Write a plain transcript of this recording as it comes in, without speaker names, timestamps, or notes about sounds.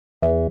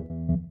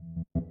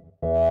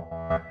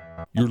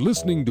You're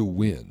listening to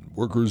WIN,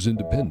 Workers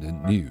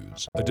Independent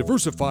News, a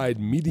diversified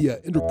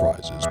media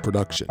enterprises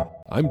production.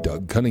 I'm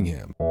Doug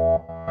Cunningham.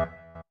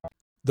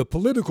 The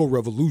political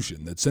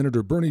revolution that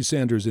Senator Bernie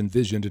Sanders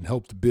envisioned and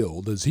helped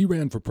build as he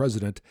ran for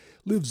president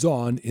lives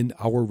on in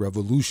Our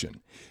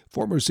Revolution.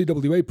 Former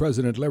CWA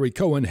President Larry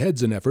Cohen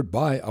heads an effort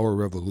by Our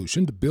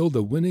Revolution to build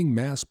a winning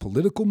mass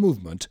political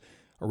movement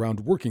around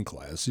working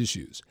class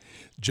issues.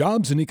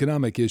 Jobs and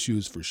economic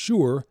issues for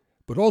sure,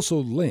 but also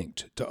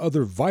linked to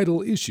other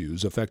vital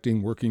issues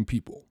affecting working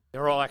people.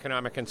 They're all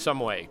economic in some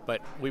way,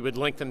 but we would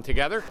link them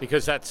together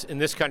because that's, in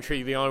this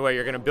country, the only way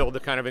you're going to build the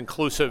kind of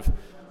inclusive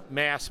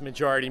mass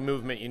majority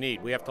movement you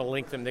need. We have to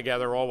link them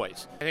together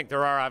always. I think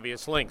there are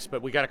obvious links,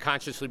 but we got to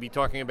consciously be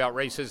talking about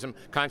racism,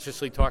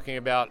 consciously talking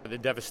about the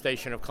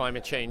devastation of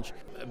climate change.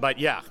 But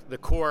yeah, the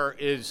core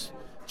is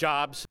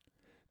jobs.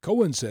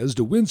 Cohen says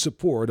to win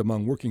support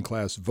among working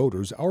class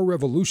voters, Our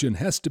Revolution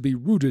has to be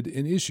rooted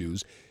in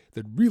issues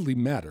that really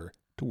matter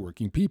to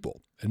working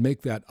people and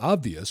make that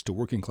obvious to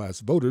working class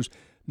voters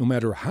no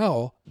matter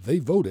how they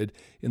voted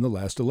in the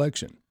last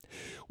election.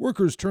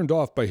 Workers turned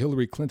off by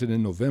Hillary Clinton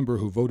in November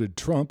who voted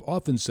Trump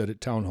often said at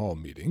town hall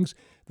meetings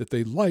that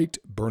they liked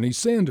Bernie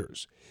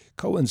Sanders.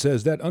 Cohen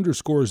says that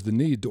underscores the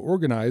need to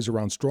organize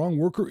around strong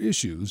worker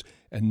issues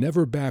and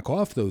never back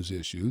off those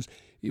issues,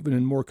 even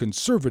in more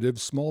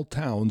conservative small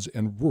towns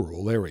and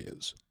rural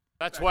areas.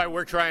 That's why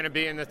we're trying to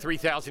be in the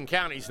 3,000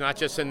 counties, not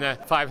just in the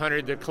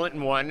 500 that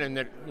Clinton won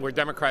and where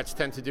Democrats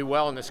tend to do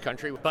well in this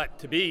country, but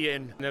to be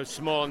in those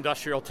small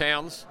industrial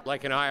towns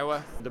like in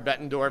Iowa, the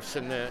Bettendorfs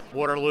and the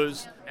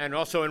Waterloos, and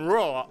also in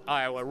rural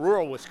Iowa,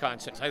 rural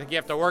Wisconsin. I think you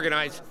have to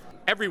organize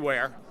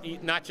everywhere,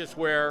 not just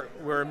where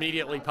we're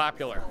immediately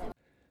popular.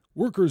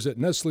 Workers at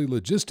Nestle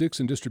Logistics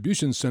and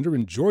Distribution Center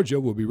in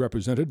Georgia will be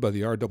represented by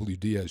the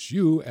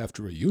RWDSU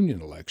after a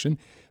union election.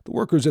 The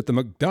workers at the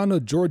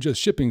McDonough, Georgia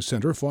Shipping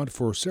Center fought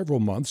for several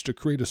months to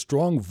create a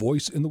strong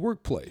voice in the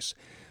workplace.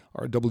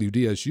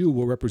 RWDSU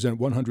will represent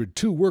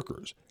 102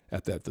 workers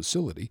at that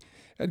facility.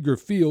 Edgar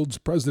Fields,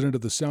 president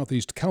of the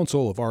Southeast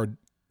Council RWDSU,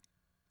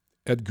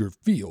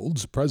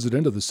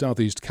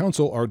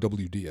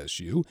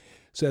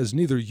 says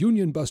neither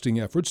union-busting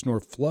efforts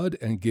nor flood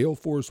and gale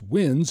force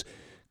winds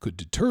could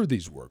deter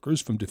these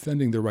workers from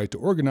defending their right to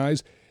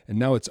organize, and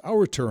now it's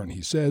our turn,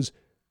 he says,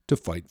 to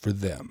fight for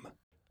them.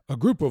 A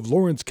group of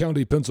Lawrence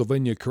County,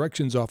 Pennsylvania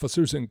corrections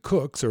officers and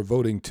cooks are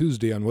voting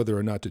Tuesday on whether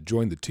or not to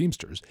join the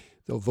Teamsters.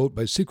 They'll vote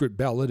by secret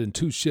ballot in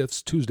 2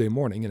 shifts Tuesday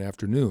morning and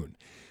afternoon.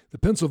 The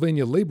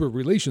Pennsylvania Labor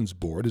Relations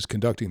Board is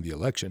conducting the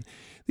election.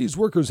 These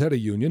workers had a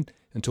union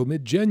until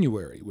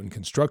mid-January when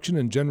Construction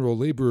and General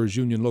Laborers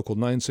Union Local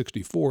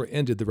 964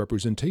 ended the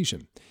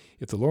representation.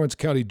 If the Lawrence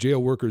County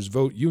jail workers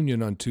vote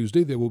union on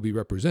Tuesday, they will be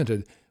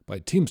represented by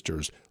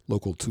Teamsters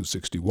Local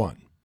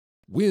 261.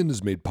 WIN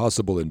is made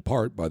possible in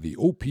part by the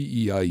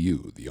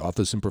OPEIU, the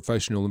Office and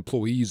Professional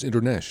Employees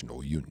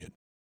International Union.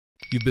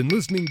 You've been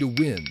listening to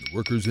WIN,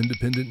 Workers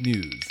Independent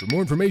News. For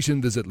more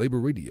information, visit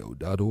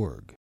laborradio.org.